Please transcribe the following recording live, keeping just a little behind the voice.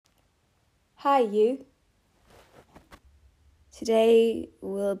Hi, you. Today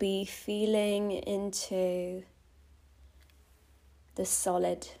we'll be feeling into the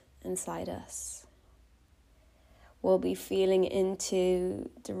solid inside us. We'll be feeling into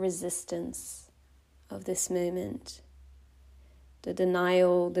the resistance of this moment, the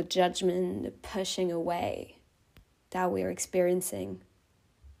denial, the judgment, the pushing away that we're experiencing.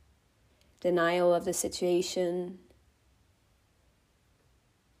 Denial of the situation,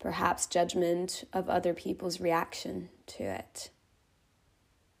 perhaps judgment of other people's reaction to it.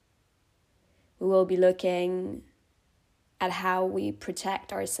 We will be looking at how we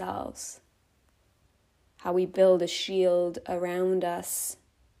protect ourselves, how we build a shield around us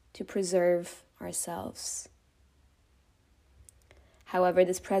to preserve ourselves. However,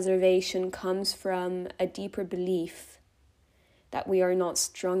 this preservation comes from a deeper belief that we are not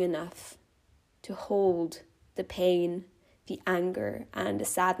strong enough to hold the pain, the anger, and the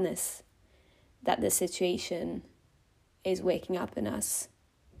sadness that the situation is waking up in us.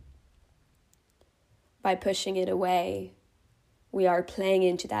 By pushing it away, we are playing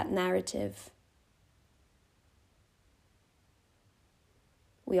into that narrative.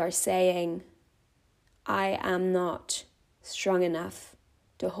 We are saying, I am not strong enough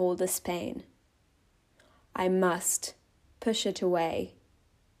to hold this pain. I must push it away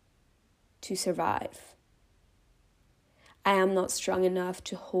to survive. I am not strong enough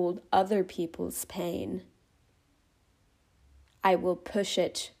to hold other people's pain. I will push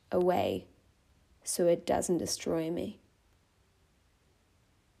it away so it doesn't destroy me.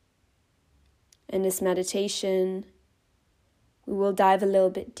 In this meditation, we will dive a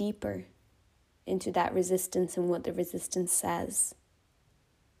little bit deeper into that resistance and what the resistance says.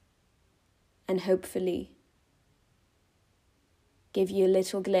 And hopefully give you a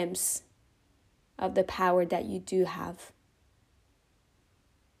little glimpse of the power that you do have.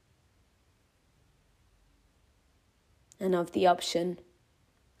 And of the option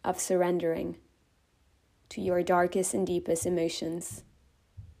of surrendering to your darkest and deepest emotions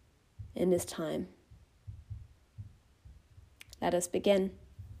in this time. Let us begin.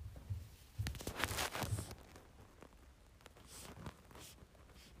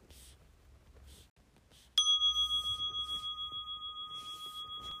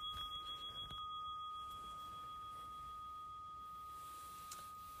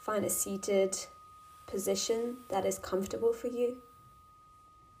 Find a seated position that is comfortable for you.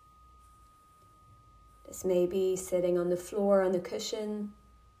 This may be sitting on the floor on a cushion.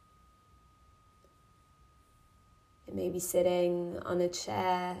 It may be sitting on a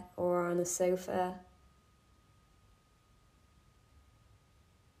chair or on a sofa.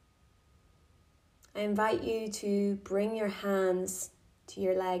 I invite you to bring your hands to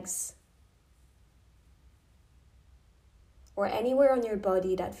your legs or anywhere on your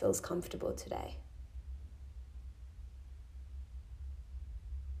body that feels comfortable today.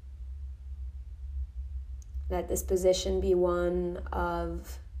 Let this position be one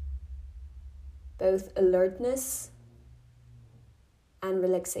of both alertness and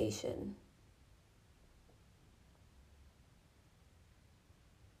relaxation.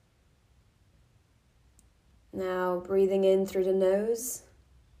 Now breathing in through the nose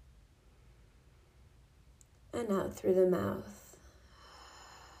and out through the mouth.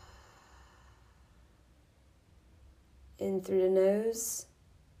 In through the nose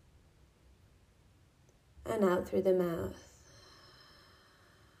and out through the mouth.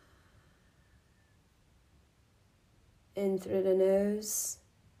 In through the nose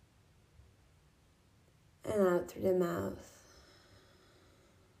and out through the mouth.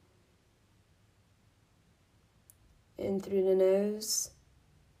 In through the nose.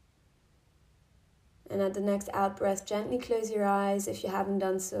 And at the next out breath, gently close your eyes if you haven't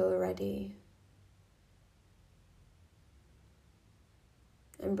done so already.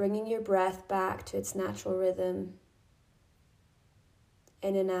 And bringing your breath back to its natural rhythm.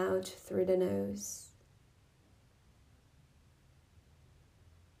 In and out through the nose.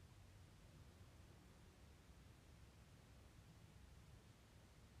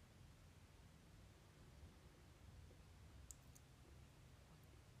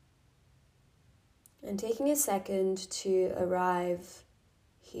 And taking a second to arrive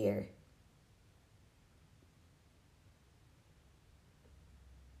here.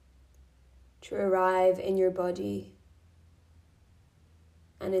 To arrive in your body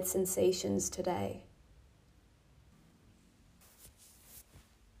and its sensations today.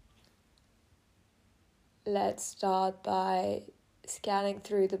 Let's start by scanning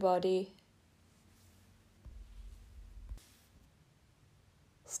through the body.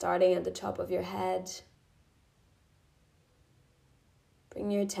 Starting at the top of your head, Bring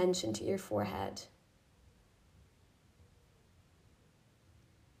your attention to your forehead.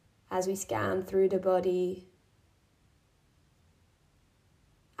 As we scan through the body,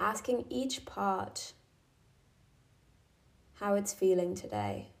 asking each part how it's feeling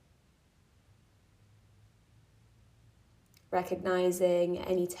today. Recognizing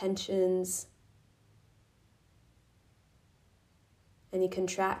any tensions, any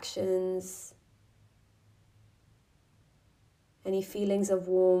contractions, any feelings of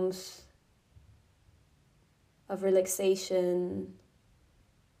warmth, of relaxation,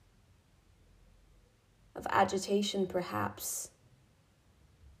 of agitation perhaps,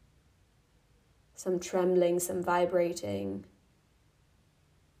 some trembling, some vibrating,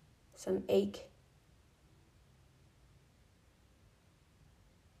 some ache.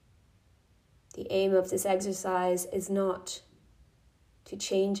 The aim of this exercise is not to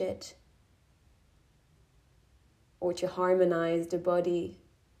change it or to harmonize the body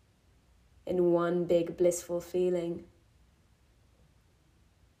in one big blissful feeling.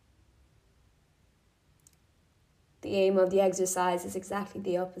 The aim of the exercise is exactly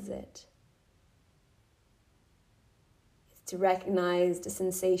the opposite. It's to recognize the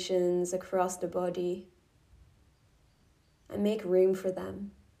sensations across the body and make room for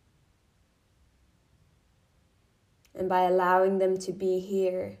them. And by allowing them to be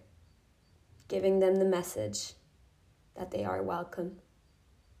here, giving them the message that they are welcome.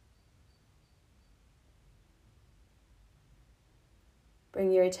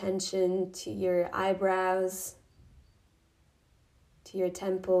 Bring your attention to your eyebrows, to your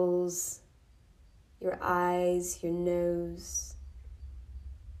temples, your eyes, your nose,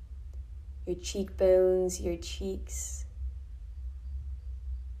 your cheekbones, your cheeks,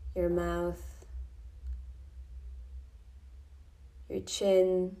 your mouth, your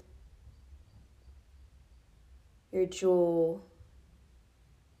chin, your jaw,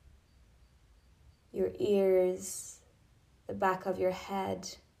 your ears, the back of your head,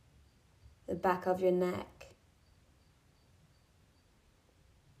 the back of your neck.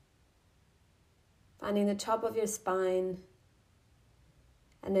 Finding the top of your spine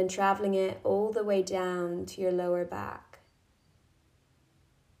and then traveling it all the way down to your lower back.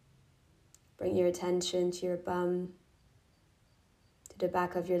 Bring your attention to your bum, to the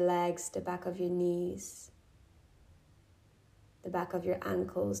back of your legs, the back of your knees, the back of your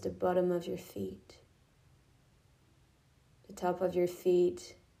ankles, the bottom of your feet, the top of your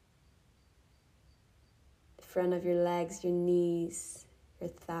feet, the front of your legs, your knees, your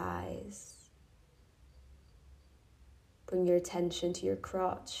thighs. Bring your attention to your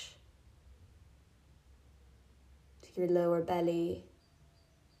crotch, to your lower belly,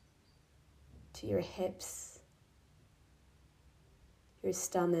 to your hips, your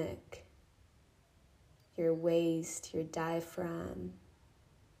stomach, your waist, your diaphragm,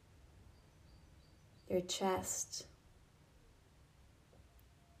 your chest,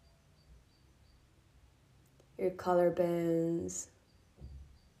 your collarbones,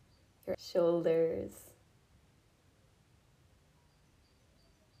 your shoulders,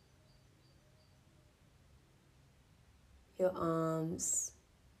 your arms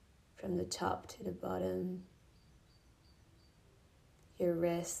from the top to the bottom, your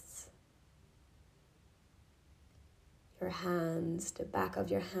wrists, your hands, the back of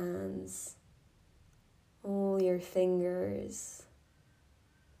your hands, all your fingers,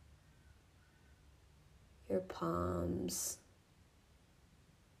 your palms,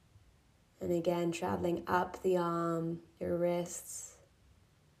 and again traveling up the arm, your wrists,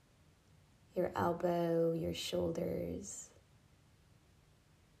 your elbow, your shoulders,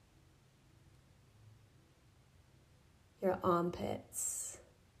 your armpits,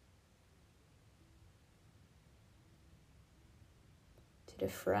 to the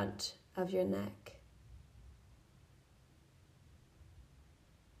front of your neck.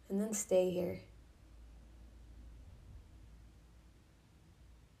 And then stay here.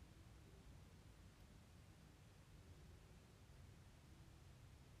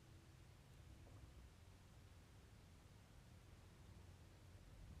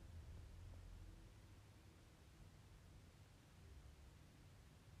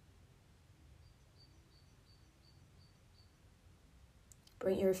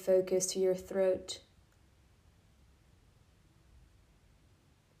 Bring your focus to your throat.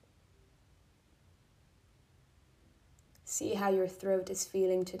 See how your throat is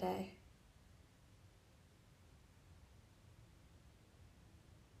feeling today.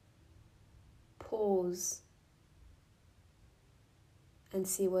 Pause and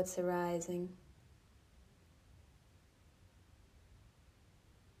see what's arising.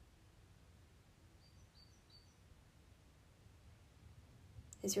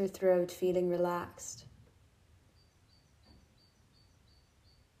 Is your throat feeling relaxed?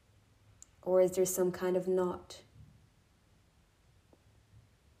 Or is there some kind of knot?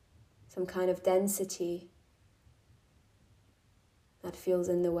 Some kind of density that feels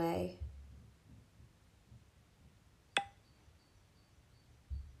in the way?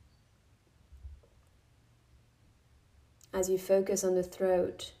 As you focus on the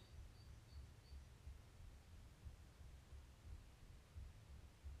throat,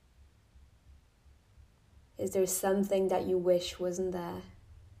 is there something that you wish wasn't there?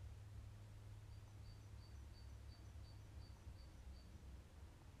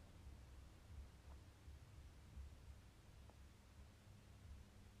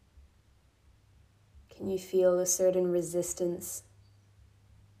 Can you feel a certain resistance?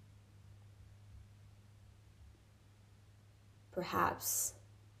 Perhaps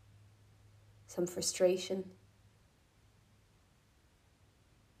some frustration?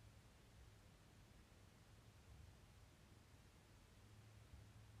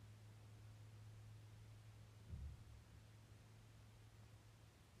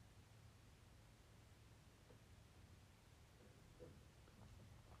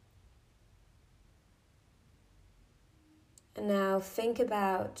 And now think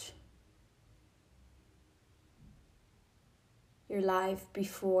about your life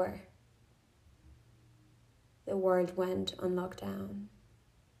before the world went on lockdown.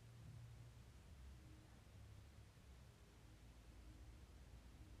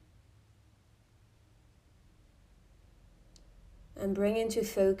 And bring into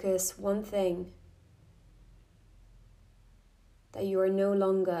focus one thing that you are no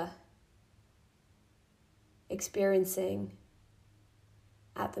longer experiencing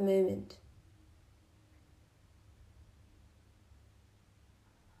at the moment.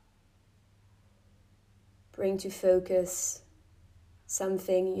 Bring to focus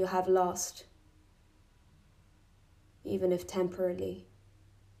something you have lost, even if temporarily.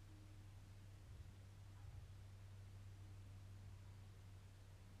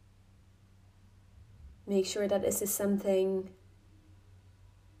 Make sure that this is something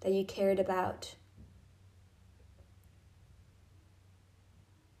that you cared about.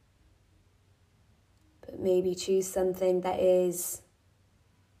 But maybe choose something that is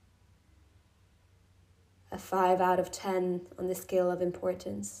a 5 out of 10 on the scale of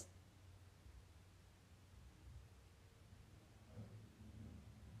importance.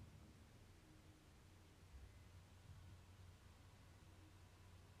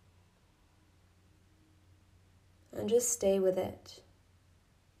 And just stay with it.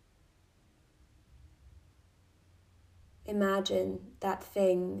 Imagine that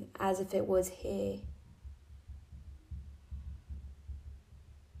thing as if it was here.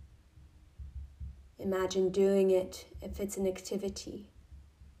 Imagine doing it if it's an activity.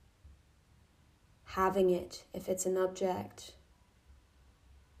 Having it if it's an object.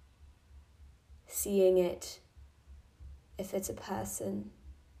 Seeing it if it's a person.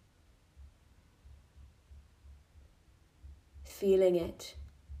 Feeling it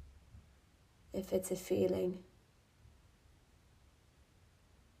if it's a feeling.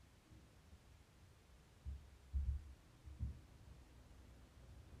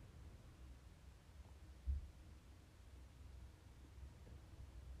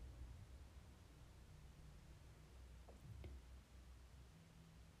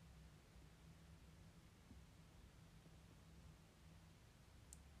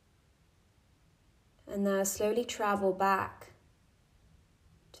 And now slowly travel back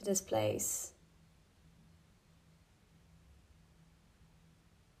to this place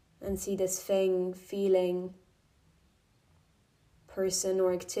and see this thing, feeling, person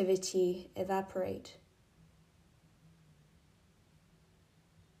or activity evaporate.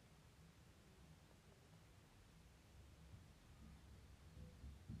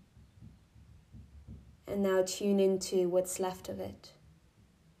 And now tune into what's left of it.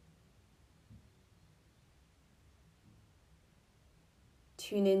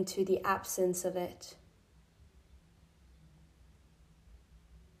 Tune into the absence of it.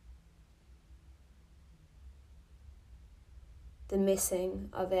 The missing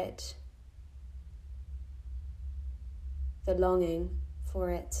of it. The longing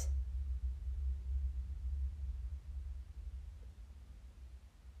for it.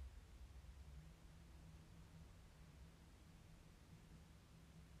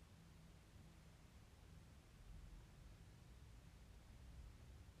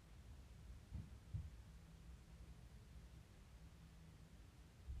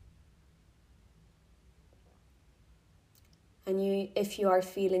 And if you are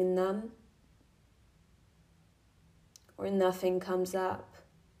feeling numb or nothing comes up,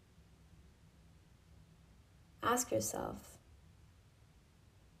 Ask yourself,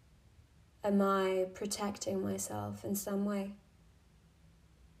 am I protecting myself in some way?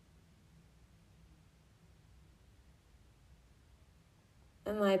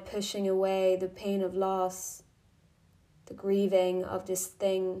 Am I pushing away the pain of loss, the grieving of this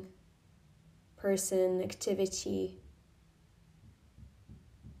thing, person, activity,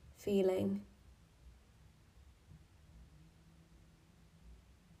 feeling?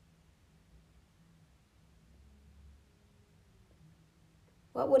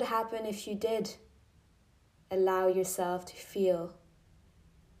 What would happen if you did allow yourself to feel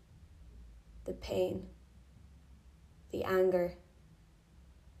the pain, the anger,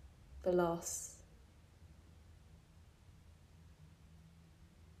 the loss?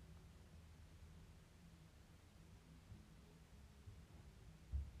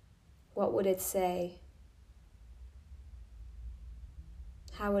 What would it say?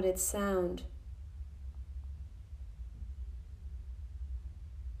 How would it sound?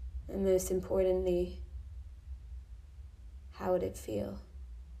 And most importantly, how would it feel?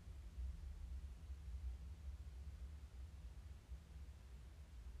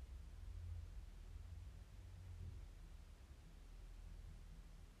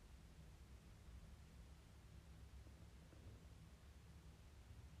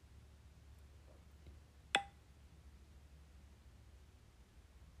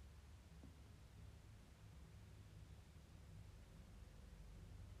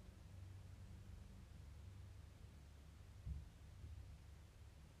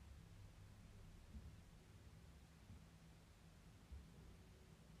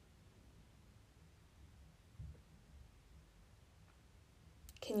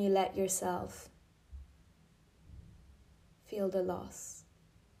 Can you let yourself feel the loss?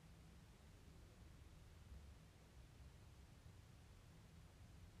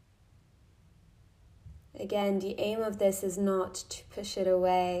 Again, the aim of this is not to push it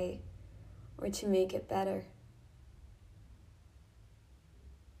away or to make it better.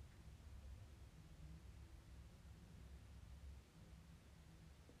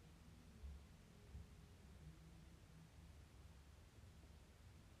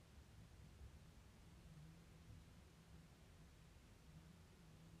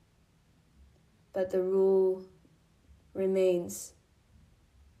 But the rule remains: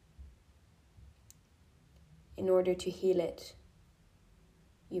 in order to heal it,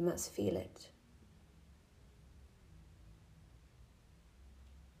 you must feel it.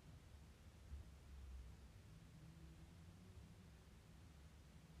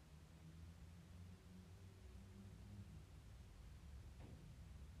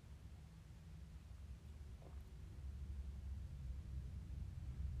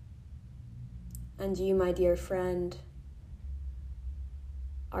 And you, my dear friend,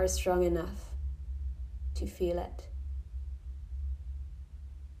 are strong enough to feel it.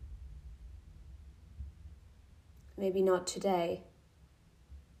 Maybe not today,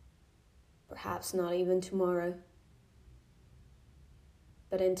 perhaps not even tomorrow,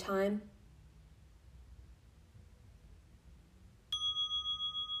 but in time,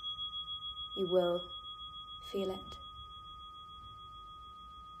 you will feel it.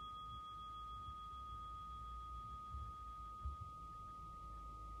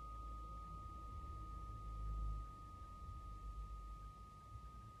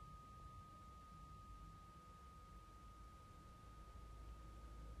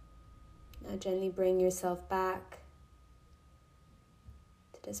 Now gently bring yourself back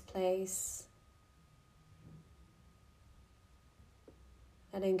to this place,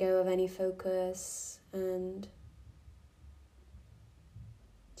 letting go of any focus and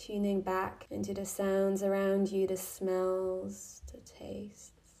tuning back into the sounds around you, the smells, the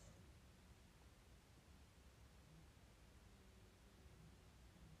tastes.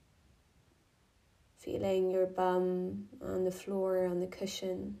 Feeling your bum on the floor, on the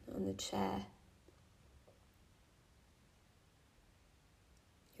cushion, on the chair.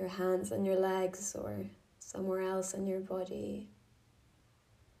 Your hands on your legs or somewhere else on your body.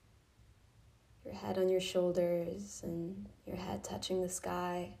 Your head on your shoulders and your head touching the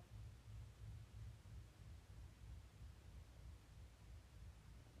sky.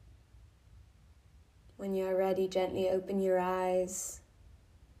 When you are ready, gently open your eyes.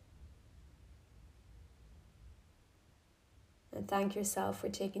 And thank yourself for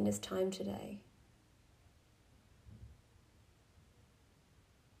taking this time today.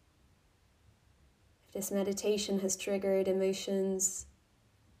 If this meditation has triggered emotions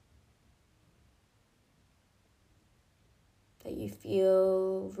that you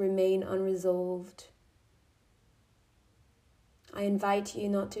feel remain unresolved, I invite you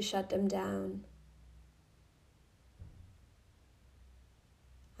not to shut them down,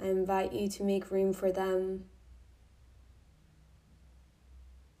 I invite you to make room for them.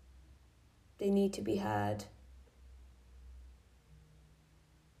 They need to be heard.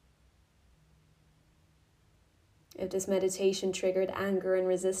 If this meditation triggered anger and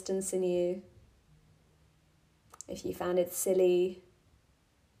resistance in you, if you found it silly,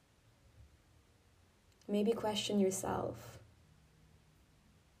 maybe question yourself.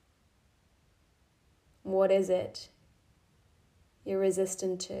 What is it you're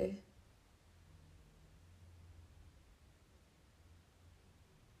resistant to?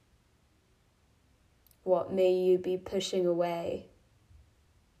 What may you be pushing away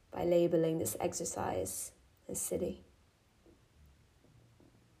by labeling this exercise as silly?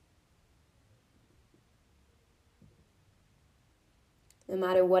 No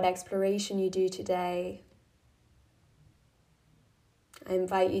matter what exploration you do today, I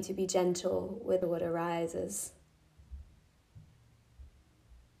invite you to be gentle with what arises.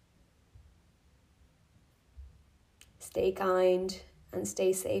 Stay kind and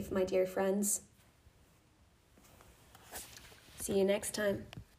stay safe, my dear friends. See you next time.